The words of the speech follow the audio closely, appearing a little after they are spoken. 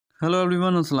Hello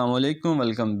everyone, Assalamu alaikum.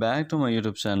 Welcome back to my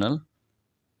YouTube channel.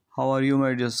 How are you,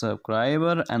 my dear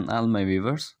subscriber and all my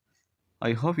viewers?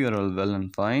 I hope you are all well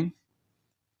and fine.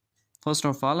 First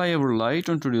of all, I would like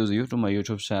to introduce you to my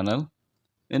YouTube channel.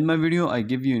 In my video, I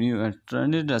give you new and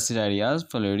trendy dressing ideas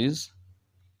for ladies,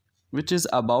 which is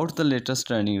about the latest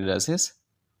trending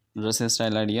dressing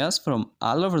style ideas from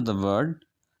all over the world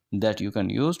that you can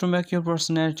use to make your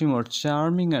personality more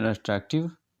charming and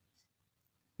attractive.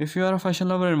 If you are a fashion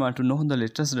lover and want to know the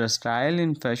latest dress style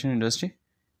in fashion industry,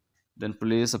 then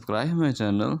please subscribe my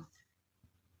channel.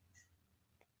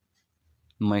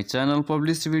 My channel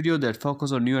publishes videos that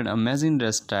focus on new and amazing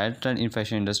dress style trend in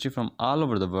fashion industry from all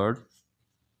over the world.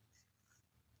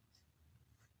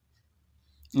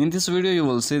 In this video, you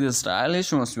will see the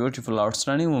stylish, most beautiful,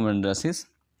 outstanding women dresses.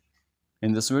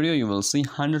 In this video, you will see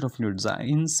hundreds of new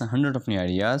designs, hundreds of new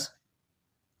ideas.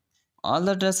 All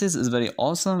the dresses is very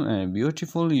awesome and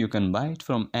beautiful. You can buy it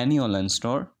from any online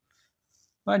store.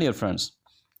 My dear friends,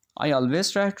 I always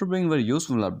try to bring very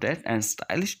useful update and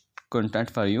stylish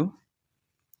content for you.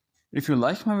 If you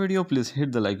like my video, please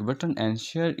hit the like button and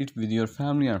share it with your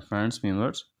family and friends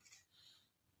members.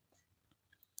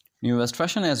 Newest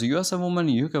fashion as USA woman,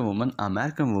 UK woman,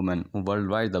 American woman,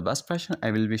 worldwide the best fashion I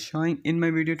will be showing in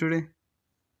my video today.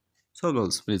 So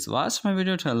girls, please watch my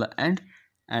video till the end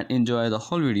and enjoy the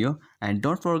whole video, and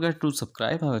don't forget to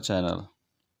subscribe our channel.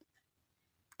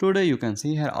 Today you can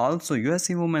see here also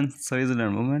USA woman,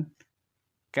 Switzerland woman,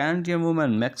 Canadian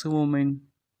woman, Mexico woman,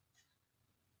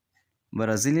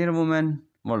 Brazilian woman,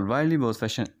 worldwide both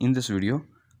fashion in this video.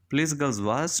 Please girls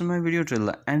watch my video till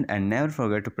the end and never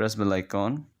forget to press bell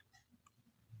icon.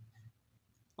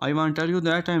 I want to tell you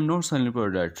that I am not selling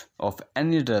product of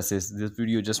any dresses. This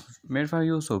video just made for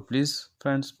you, so please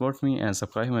friends support me and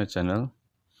subscribe my channel.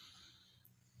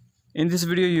 In this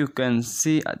video you can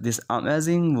see this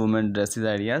amazing women dresses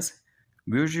ideas.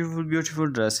 Beautiful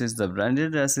dresses, the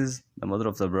branded dresses, the mother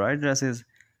of the bride dresses,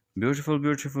 beautiful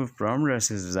prom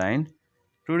dresses design.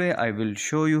 Today I will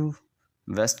show you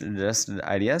best dress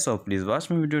ideas, so please watch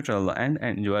my video till the end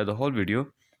and enjoy the whole video,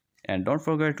 and don't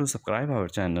forget to subscribe our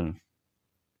channel.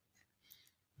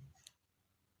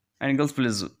 And girls,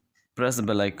 please press the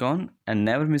bell icon and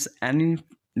never miss any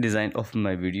design of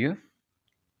my video.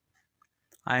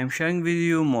 I am sharing with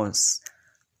you most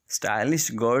stylish,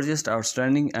 gorgeous,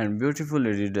 outstanding and beautiful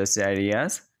lady dress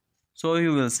ideas. So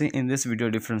you will see in this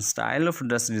video different style of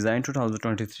dress design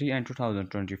 2023 and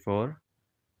 2024.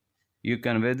 You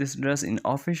can wear this dress in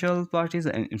official parties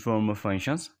and informal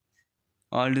functions.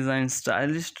 All designs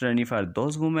stylish, trendy for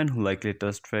those women who like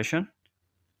latest fashion.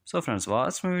 So friends,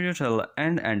 watch my video till the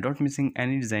end and don't missing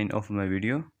any design of my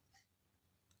video.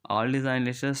 All design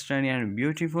latest, trendy and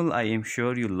beautiful. I am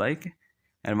sure you like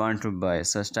and want to buy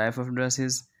such type of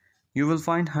dresses. You will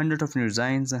find hundreds of new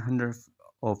designs and hundreds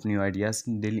of new ideas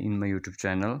daily in my YouTube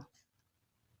channel.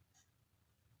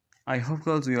 I hope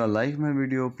girls you all like my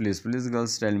video. Please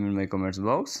girls tell me in my comments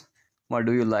box what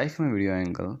do you like my video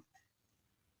angle.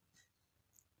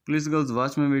 Please girls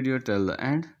watch my video till the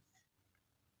end.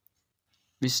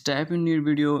 Which type in your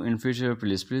video in future,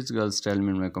 please girls tell me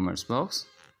in my comments box.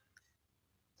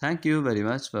 Thank you very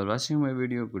much for watching my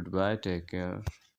video. Goodbye, take care.